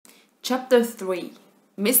Chapter 3.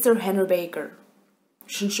 Mr. Henry Baker.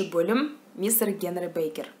 Үшінші бөлім. Mr. Henry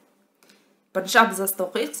Baker. Бірінші абзацты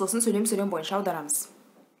оқиық, сосын сөйлем бойынша аударамыз.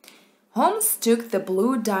 Holmes took the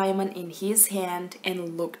blue diamond in his hand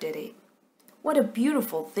and looked at it. What a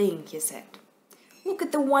beautiful thing, he said. Look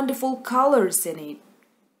at the wonderful colors in it.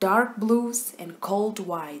 Dark blues and cold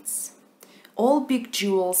whites. All big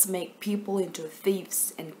jewels make people into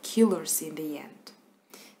thieves and killers in the end.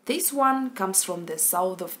 This one comes from the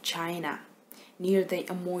south of China, near the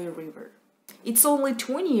Amoy River. It's only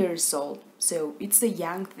 20 years old, so it's a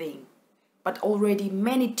young thing. But already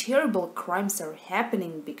many terrible crimes are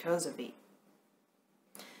happening because of it.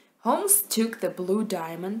 Holmes took the blue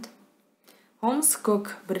diamond. Holmes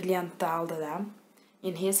көк бриллиантты алды да,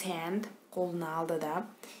 in his hand, қолына алды да,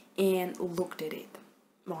 and looked at it.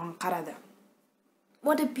 Оған қарады.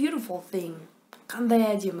 What a beautiful thing. Қандай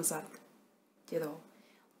әдемі зат, деді ол.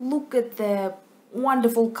 Look at the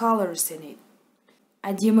wonderful colors in it.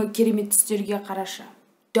 Әдемі керемет түстерге қарашы.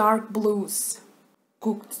 Dark blues.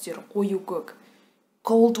 Көк түстер, қою көк.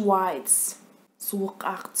 Cold whites. Суық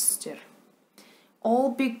ақ түстер. All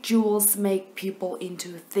big jewels make people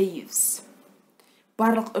into thieves.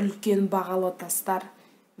 Барлық үлкен бағалы тастар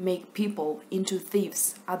make people into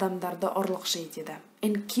thieves. Адамдарды ұрлықшы етеді.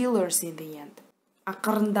 And killers in the end.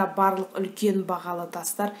 Ақырында барлық үлкен бағалы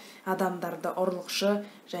тастар адамдарды ұрлықшы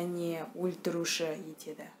және өлтіруші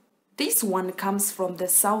етеді. This one comes from the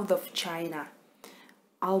south of China.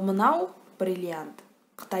 Ал мынау бриллиант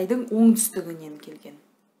Қытайдың оңтүстігінен келген.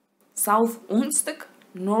 South оңтүстік,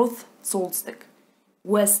 north солтүстік,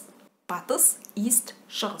 west батыс, east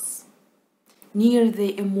шығыс. Near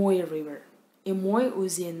the Amoy River. Amoy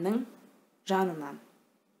өзенінің жанынан.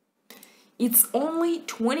 It's only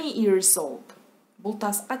 20 years old. Бұл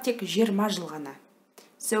тасқа тек 20 жыл ғана.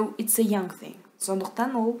 So it's a young thing.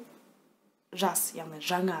 Сондықтан ол жас, яғни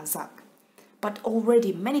жаңа зат. But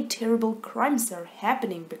already many terrible crimes are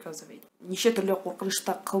happening because of it. Неше түрлі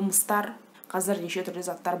қорқынышты қылмыстар, қазір неше түрлі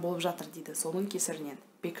заттар болып жатыр дейді, соның кесірінен.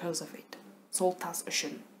 Because of it. Сол тас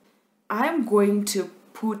үшін. I'm going to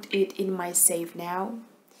put it in my safe now.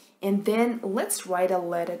 And then let's write a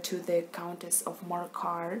letter to the Countess of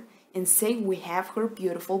Marcar and say we have her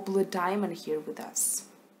beautiful blue diamond here with us.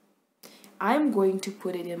 I'm going to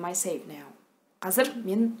put it in my safe now. Қазір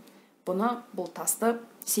мен бұл тасты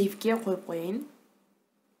сейфке қойып қойайын.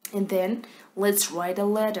 And then let's write a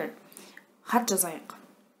letter. Хат жазайық.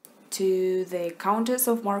 To the Countess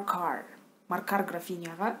of Marcar. Marcar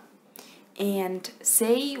графиняға. And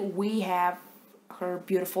say we have her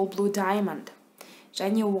beautiful blue diamond.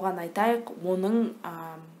 Және оған айтайық, оның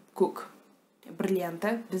көк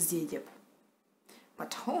бриллианты бізде деп.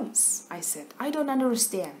 But Holmes, I said, I don't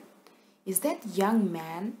understand. Is that young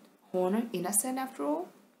man Horner innocent after all?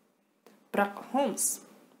 Бірақ Holmes,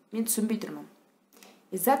 мен түсінбей тұрмын.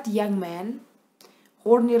 Is that young man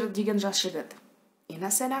Horner деген жас жігіт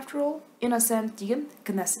innocent after all? Innocent деген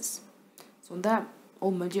кінәсіз. Сонда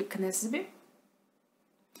ол мүлде кінәсіз бе?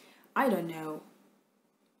 I don't know.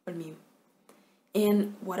 Білмеймін.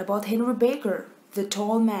 And what about Henry Baker, the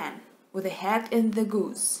tall man with the hat and the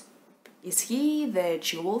goose? Is he the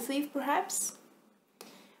jewel thief, perhaps?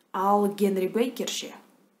 Ал Генри Бейкер ше,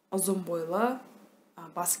 ұзын бойлы,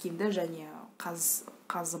 бас киімді және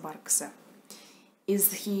қазы бар кісі.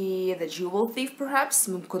 Is he the jewel thief, perhaps?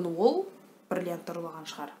 Мүмкін ол бриллиант ұрлаған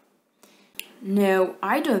шығар. No,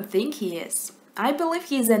 I don't think he is. I believe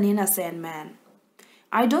he is an innocent man.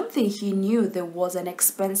 I don't think he knew there was an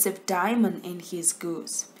expensive diamond in his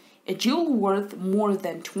goose, a jewel worth more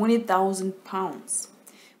than 20,000 pounds.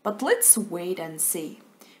 But let's wait and see.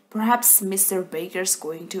 Perhaps Mr. Baker's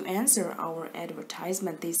going to answer our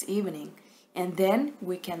advertisement this evening, and then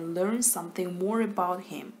we can learn something more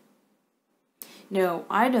about him. No,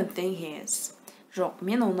 I don't think he is. Жоқ,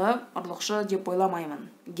 мен оны ұрлықшы деп ойламаймын,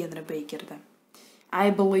 Генри Бейкерді.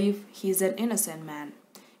 I believe he's an innocent man.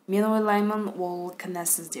 Мен ойлаймын, ол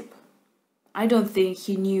кінәсіз деп. I don't think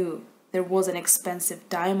he knew there was an expensive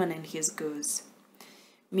diamond in his goose.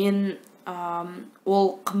 Мен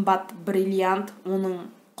ол қымбат бриллиант оның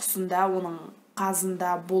құсында, оның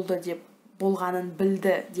қазында болғанын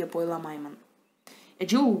білді деп ойламаймын. A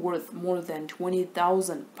jewel worth more than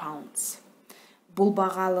 20,000 pounds. Бұл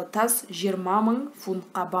бағалы тас 20,000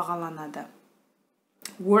 фунтқа бағаланады.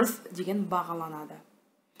 Worth деген бағаланады.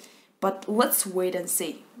 But let's wait and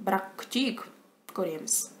see. Бірақ күтейік,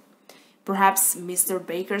 көреміз. Perhaps Mr.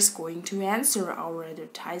 Baker's going to answer our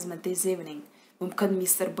advertisement this evening. Мүмкін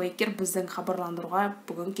Mr. Baker біздің хабарландыруға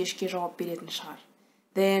бүгін кешке жауап беретін шығар.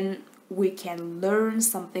 Then we can learn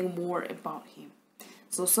something more about him.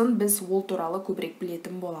 Сосын біз ол туралы көбірек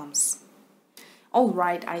білетін боламыз. All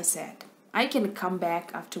right, I said. I can come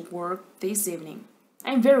back after work this evening.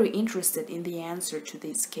 I'm very interested in the answer to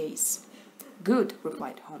this case. Good,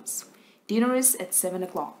 replied Holmes. Dinner is at 7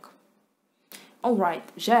 o'clock. All right,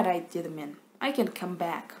 жарайды, дедім мен. I can come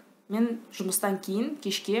back. Мен жұмыстан кейін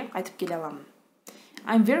кешке қайтып келе аламын.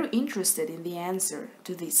 I'm very interested in the answer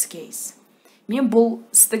to this case. Мен бұл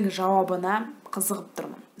істің жауабына қызығып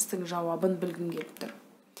тұрмын. Істің жауабын білгім келіп тұр.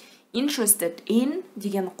 Interested in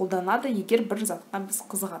деген қолданады егер бір затқа біз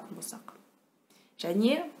қызығатын болсақ.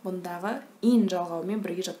 Және бұндағы in жалғауымен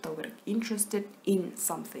бірге жаттау керек. Interested in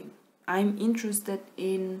something. I'm interested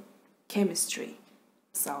in chemistry.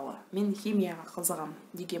 Мысалы, мен химияға қызығам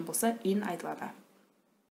деген болса in айтылады.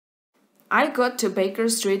 I got to Baker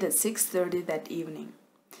Street at 6:30 that evening.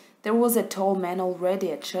 There was a tall man already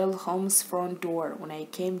at Sherlock Holmes' front door when I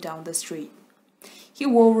came down the street. He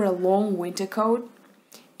wore a long winter coat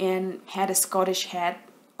and had a Scottish hat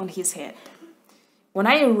on his head. When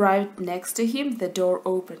I arrived next to him, the door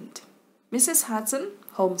opened. Mrs. Hudson,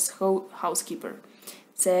 Holmes' housekeeper,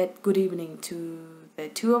 said good evening to the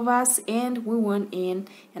two of us, and we went in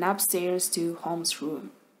and upstairs to Holmes'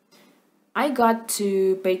 room. I got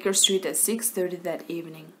to Baker Street at 6:30 that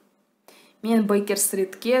evening. Мен Baker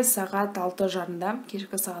Street'ке сағат 6:30-да,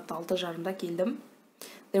 кешкі сағат 6:30-да келдім.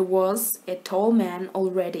 There was a tall man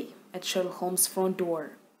already at Sherlock Holmes' front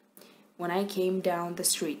door when I came down the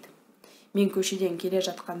street. Мен көшеден келе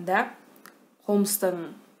жатқанда,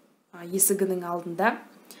 Холмстың есігінің алдында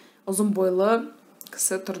ұзын бойлы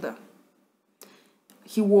кісі тұрды.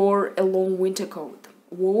 He wore a long winter coat.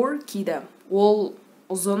 Wore киді. Ол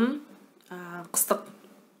ұзын қыстық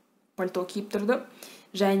пальто киіп тұрды.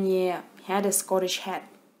 Және had a Scottish hat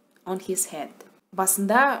on his head.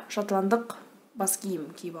 Басында шотландық бас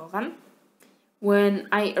киім киіп алған. When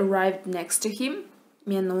I arrived next to him,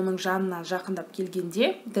 мен оның жанына жақындап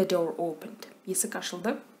келгенде, the door opened. Есік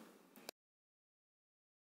ашылды.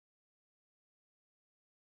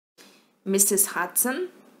 Mrs. Hudson,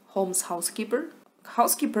 Holmes' housekeeper.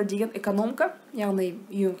 Housekeeper деген экономка, яғни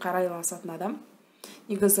үйін қарайласатын адам.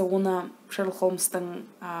 Негізі оны Шерлок Холмстың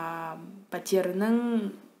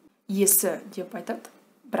пәтерінің иесі деп айтады.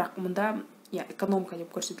 Бірақ мұнда экономка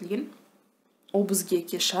деп көрсетілген. Ол бізге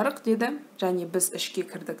кеш жарық деді, және біз ішке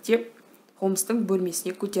кірдік деп Холмстың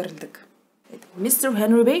бөлмесіне көтерілдік. Mr.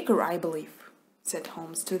 Henry Baker, I believe, said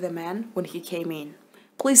Holmes to the man when he came in.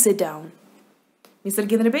 Please sit down. Mr.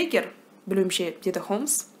 Henry Baker, білуімше, деді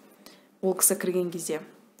Холмс. Ол кісі кірген кезде.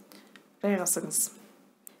 Жайғасыңыз.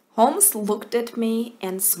 Holmes looked at me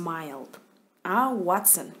and smiled. Ah,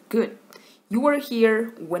 Watson, good. You are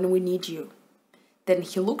here when we need you. Then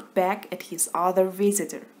he looked back at his other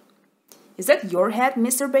visitor. Is that your hat,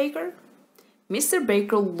 Mr. Baker? Mr.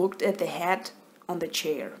 Baker looked at the hat on the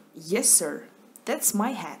chair. Yes, sir. That's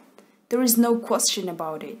my hat. There is no question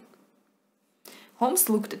about it. Holmes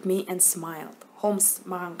looked at me and smiled. Holmes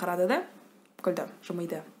маған қарады да, күлді,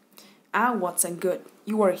 жымиды. Ah, Watson, good.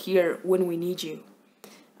 You are here when we need you.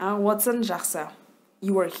 Ah, Watson, жақсы.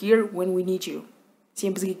 You are here when we need you.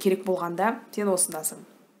 Сен бізге керек болғанда, сен осындасың.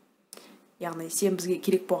 Яғни, сен бізге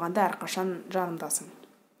керек болғанда әрқашан жанымдасың.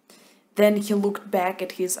 Then he looked back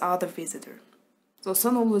at his other visitor.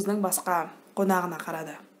 Сосын ол өзінің басқа қонағына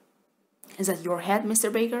қарады. Is that your hat,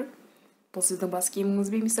 Mr. Baker? Бұл сіздің бас киіміңіз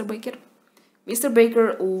бе, Mr. Baker? Mr.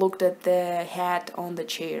 Baker looked at the hat on the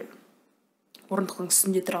chair. Орындықтың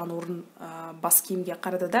үстінде тұрған бас киімге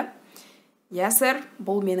қарады да. Yes, sir,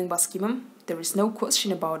 бұл менің бас киімім. There is no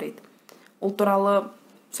question about it. Ол туралы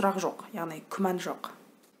сұрақ жоқ, яғни күмән жоқ.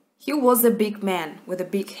 He was a big man with a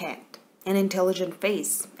big head, an intelligent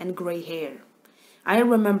face, and gray hair. I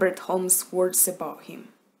remembered Holmes' words about him.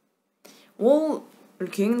 Ол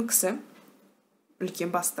үлкен кісі,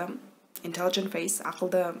 үлкен басты, intelligent face,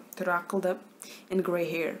 ақылды, түрі ақылды, and gray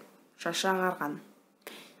hair, шашы ағарған.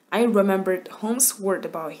 I remembered Holmes' word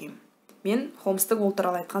about him. Мен Холмстың ол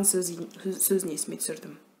туралы айтқан сөзін есіме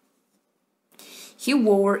түсірдім. He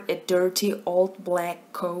wore a dirty old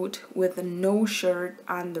black coat with no shirt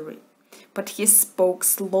under it, but he spoke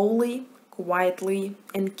slowly, quietly,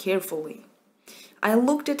 and carefully. I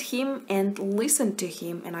looked at him and listened to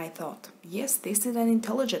him, and I thought, yes, this is an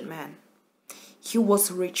intelligent man. He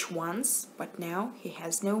was rich once, but now he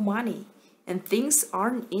has no money, and things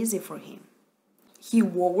aren't easy for him. He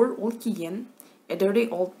wore ол киген a dirty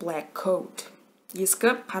old black coat.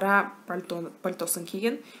 Ескі қара пальтосын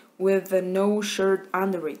киген with no shirt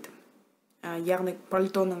under it. Яғни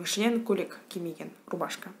пальтоның ішінен көйлек кимеген,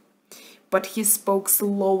 рубашка. But he spoke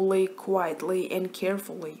slowly, quietly, and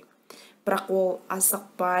carefully. Бірақ ол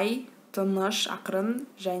асықпай, тыныш, ақырын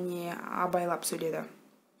және абайлап сөйледі.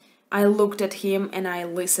 I looked at him and I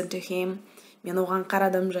listened to him. Мен оған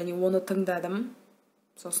қарадым және оны тыңдадым.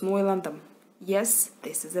 Сосын ойландым. Yes,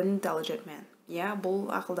 this is an intelligent man. Бұл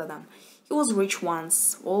ақылды адам. He was rich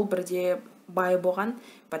once. Ол бірде бай болған.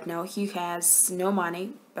 But now he has no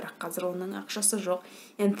money. Бірақ қазір оның ақшасы жоқ.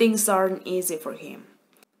 And things aren't easy for him.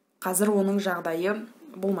 Қазір оның жағдайы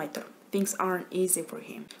болмай тұр. Things aren't easy for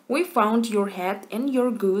him. We found your hat and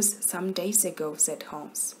your goose some days ago, said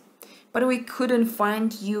Holmes. But we couldn't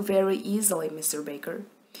find you very easily, Mr. Baker.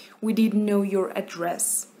 We didn't know your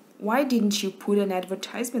address. Why didn't you put an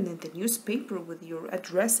advertisement in the newspaper with your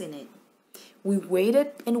address in it? We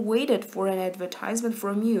waited and waited for an advertisement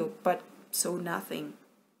from you, but saw nothing.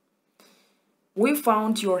 We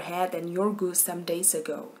found your hat and your goose some days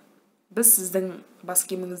ago. Біз сіздің бас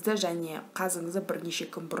киіміңізді және қазыңызды бірнеше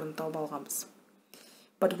күн бұрын тауып алғанбыз.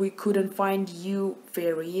 But we couldn't find you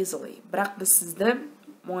very easily. Бірақ біз сізді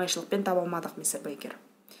оңайшылықпен таба алмадық, Mr. Baker.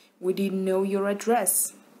 We didn't know your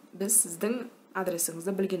address. Біз сіздің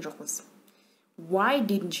адресіңізді білген жоқпыз. Why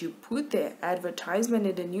didn't you put the advertisement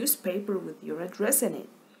in the newspaper with your address in it?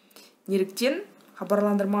 Неліктен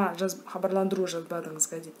хабарландыру жазбадыңыз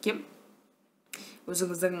газетке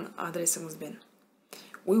өзіңіздің адресіңізбен?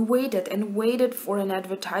 We waited and waited for an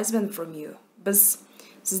advertisement from you. Біз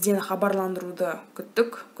сізден хабарландыруды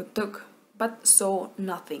күттік, but saw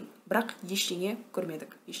nothing. Бірақ ештеңе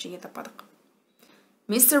көрмедік, ештеңе таппадық.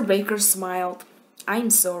 Mr. Baker smiled.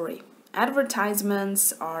 I'm sorry.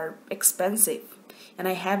 Advertisements are expensive, and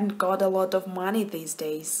I haven't got a lot of money these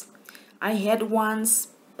days. I had once,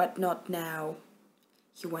 but not now.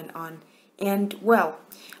 He went on. And, well,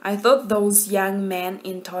 I thought those young men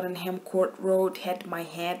in Tottenham Court Road had my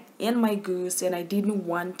hat and my goose, and I didn't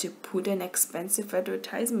want to put an expensive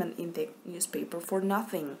advertisement in the newspaper for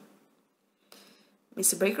nothing.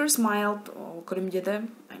 Mr. Baker smiled. Күлімдеді.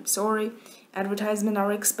 I'm sorry. Advertisements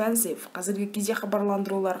are expensive. Қазіргі кезде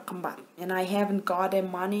хабарландырулар қымбат. And I haven't got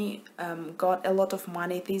a lot of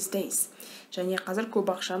money these days. Және қазір көп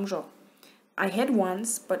ақшам жоқ. I had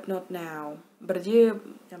once, but not now. Бірде,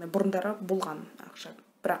 бұрындары болған ақша,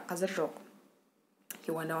 бірақ қазір жоқ.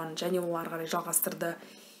 He went on, және ол ары қарай жалғастырды.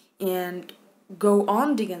 And go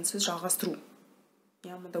on деген сөз жалғастыру.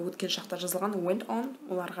 Мұнда өткен шақта жазылған went on,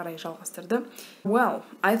 ол ары қарай жалғастырды. Well,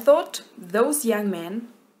 I thought those young men,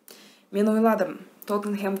 мен ойладым,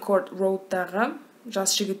 Tottenham Court Road'дағы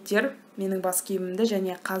жас жігіттер менің бас киімімді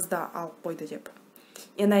және қазда алып қойды деп.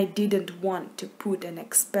 And I didn't want to put an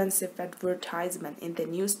expensive advertisement in the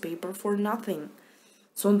newspaper for nothing.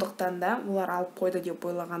 Сондықтан да олар алып қойды деп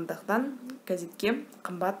ойлағандықтан газетке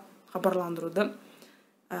қымбат хабарландыруды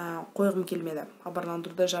қойғым келмеді.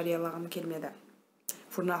 Хабарландыруды жариялағым келмеді.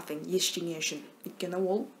 For nothing, ештеңе үшін. Өйткені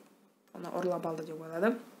ол оны ұрлап алды деп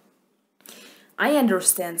ойлады. I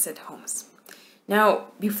understand, said Holmes. Now,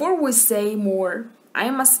 before we say more, I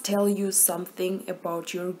must tell you something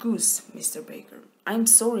about your goose, Mr. Baker. I'm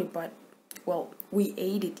sorry, but, well, we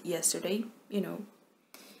ate it yesterday, you know.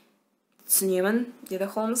 Түсінемін, деді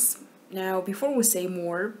Holmes. Now, before we say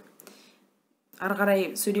more, ары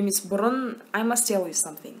қарай сөйлемес бұрын, I must tell you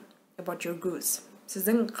something about your goose.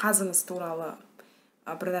 Сіздің қазыңыз туралы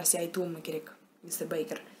бір нәрсе айтуым керек, Mr.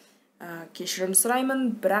 Baker. Кешірім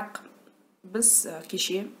сұраймын, бірақ біз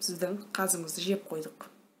кеше сіздің қазыңызды жеп қойдық.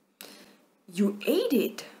 You ate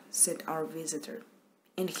it, said our visitor,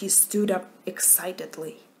 and he stood up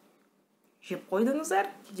excitedly. Жеп қойдыңыздар,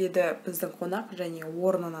 деді біздің қонақ және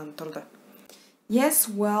орнынан тұрды. Yes,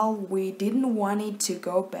 well, we didn't want it to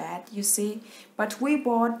go bad, you see, but we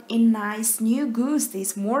bought a nice new goose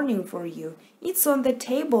this morning for you. It's on the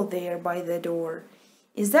table there by the door.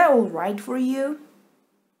 Is that all right for you?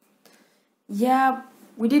 Yeah,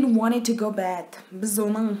 we didn't want it to go bad. Біз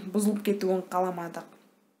оның бұзылып кетуін қаламадық.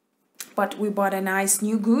 But we bought a nice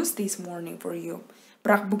new goose this morning for you.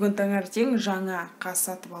 Бірақ бүгін таңертең жаңа қаз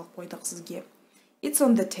сатып алып қойдық сізге. It's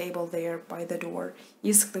on the table there by the door.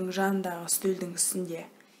 Есіктің жанындағы үстелдің үстінде.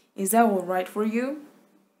 Is that all right for you?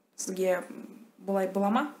 Сізге бұлай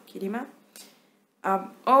бола ма? Келе ма?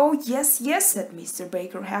 Oh, yes, said Mr.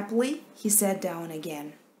 Baker happily. He sat down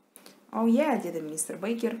again. Oh, yeah, dеді Mr.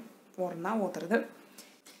 Baker. Орнына отырды.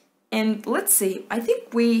 And let's see, I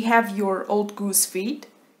think we have your old goose feet,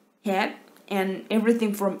 head, and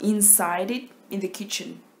everything from inside it in the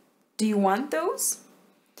kitchen. Do you want those?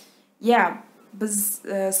 Yeah, біз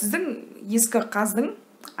сіздің ескі қаздың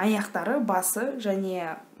аяқтары, басы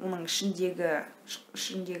және оның ішіндегі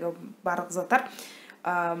барлық заттар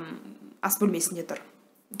ас бөлмесінде тұр.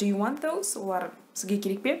 Do you want those? Олар сізге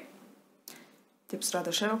керек пе? Деп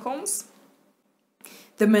сұрады Sherlock Holmes.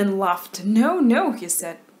 The man laughed. No, he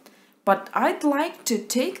said. But I'd like to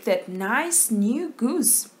take that nice new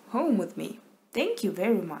goose home with me. Thank you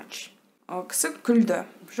very much. кісі күлді.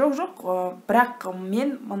 Жоқ, бірақ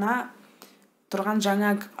мен мына тұрған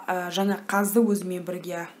жаңа қазды өзімен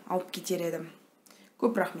бірге алып кетер едім.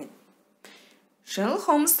 Көп рахмет. Sherlock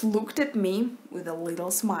Holmes looked at me with a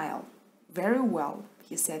little smile. Very well,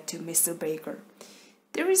 he said to Mr. Baker.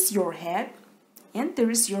 There is your head, and there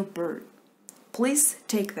is your bird. Please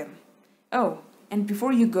take them. Oh, and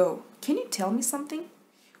before you go, can you tell me something?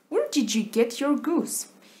 Where did you get your goose?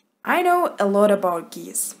 I know a lot about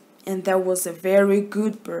geese, and that was a very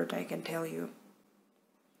good bird, I can tell you.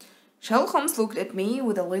 Sherlock Holmes looked at me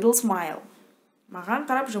with a little smile. Маған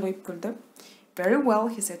қарап жымиып күлді. Very well,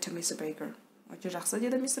 he said to Mr. Baker. Өте жақсы,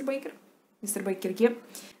 деді Mr. Baker. Mr. Bakerге,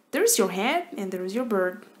 there is your head, and there is your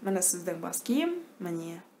bird. Міне сіздің бас киім,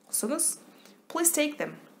 міне құсыңыз. Please take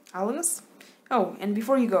them. Алыңыз. Oh, and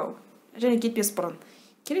before you go, және кетпес бұрын,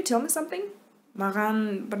 can you tell me something?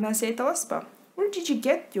 Маған бір нәрсе айта аласыз ба? Where did you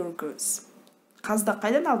get your goose? Қазды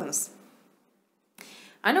қайдан алдыңыз?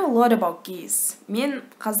 I know a lot about geese. Мен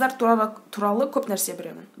қаздар туралы көп нәрсе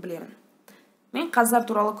білемін. Мен қаздар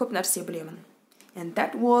туралы көп нәрсе білемін. And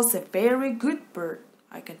that was a very good bird,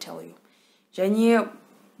 I can tell you. Және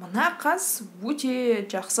мына қаз өте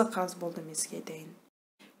жақсы қаз болды, мен сізге айтайын.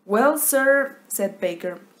 Well, sir, said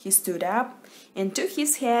Baker. He stood up and took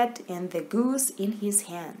his hat and the goose in his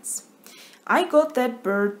hands. I got that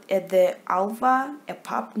bird at the Alpha, a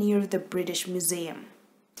pub near the British Museum.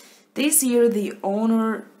 This year, the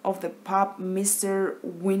owner of the pub, Mr.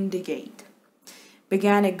 Windigate,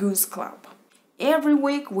 began a goose club. Every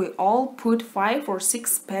week, we all put 5 or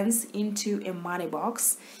 6 pence into a money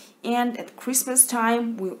box, and at Christmas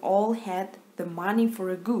time, we all had the money for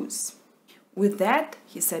a goose. With that,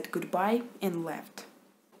 he said goodbye and left.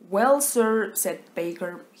 Well, sir, said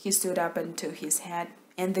Baker. He stood up and took his hat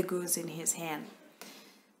and the goose in his hand.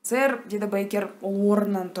 Sir, деді Бейкер,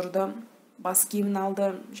 орнынан тұрды, бас киімін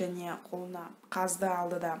алды, және қолына қазды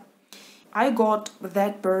алды да. I got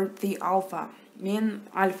that bird the Alpha. Мен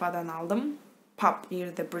Альфадан алдым. Pub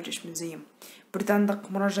near the British Museum.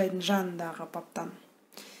 Британдық мұражайдың жанындағы пабтан.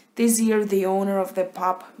 This year, the owner of the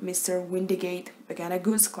pub, Mr. Windigate, began a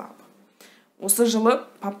goose club. Осы жылы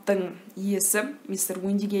пабтың иесі, Mr.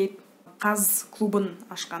 Windigate, қаз клубын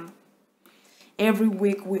ашқан. Every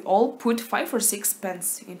week, we all put 5 or 6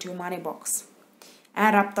 pence into a money box.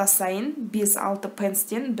 Әр апта сайын 5-6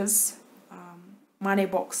 пенстен біз money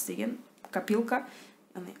box деген копилка,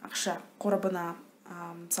 ақша қорабына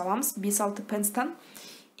саламыз 5-6 пенстан.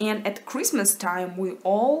 And at Christmas time, we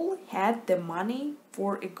all had the money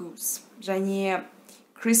for a goose. Және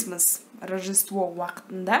Christmas, Рождество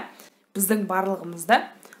уақытында біздің барлығымызда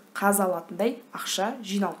қаз алатындай ақша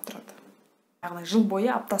жиналып тұрады. Яғни жыл бойы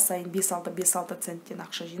апта сайын 5-6 центтен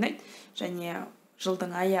ақша жинайды. Және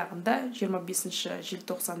жылдың аяғында 25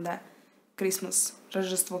 желтоқсанда Christmas,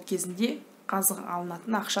 Рождество кезінде қаз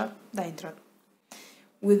алынатын ақша дайын тұрады.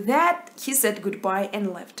 With that, he said goodbye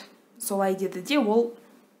and left. Солай деді де ол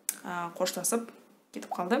қоштасып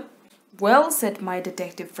кетіп қалды. Well, said my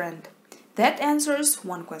detective friend. That answers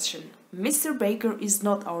one question. Mr. Baker is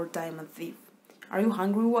not our diamond thief. Are you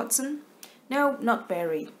hungry, Watson? No, not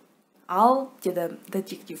very. Ал, деді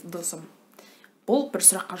детектив досым. Бұл бір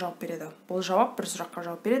сұраққа жауап береді. Бұл жауап бір сұраққа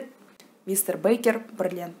жауап береді. Мистер Бейкер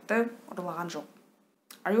бриллиантты ұрлаған жоқ.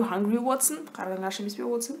 Are you hungry, Watson? Қарның аш емес пе,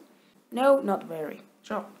 Watson? No, not very.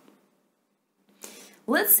 Жоқ.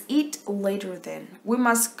 Let's eat later then. We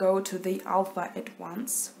must go to the Alpha at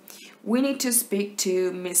once. We need to speak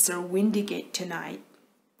to Mr. Windigate tonight.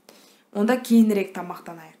 Онда кейінірек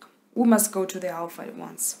тамақтанайық. We must go to the Alpha at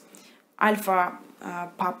once. Альфа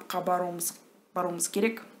пабқа баруымыз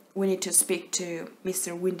керек. We need to speak to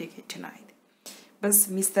Mr. Windigate tonight. Біз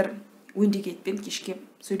мистер Windigate'пен кешке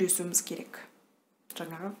сөйлесуіміз керек.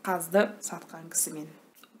 Жаңағы қазды сатқан кісімен.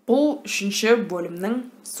 Бұл 3-ші бөлімнің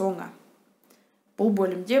соңы. Бұл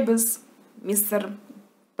бөлімде біз мистер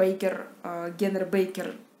Бейкер, Генри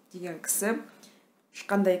Бейкер деген кісі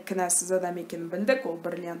ешқандай кінәсіз адам екенін білдік. Ол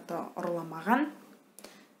бриллиантты ұрламаған.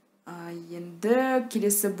 Енді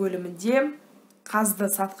келесі бөлімінде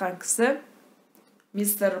қазды сатқан кісі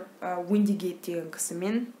мистер Windigate деген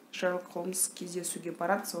кісімен Шерлок Холмс кездесуге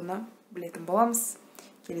барады, соны білетін боламыз.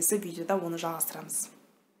 Келесі видеода оны жалғастырамыз.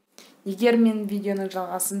 Егер мен видеоның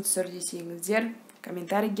жалғасын түсір десеңіздер,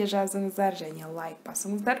 комментарийге жазыңыздар және лайк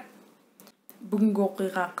басыңыздар. Бүгінгі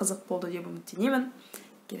оқиға қызық болды деп үміттенемін.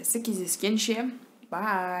 Келесі кездескенше,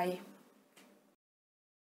 бай!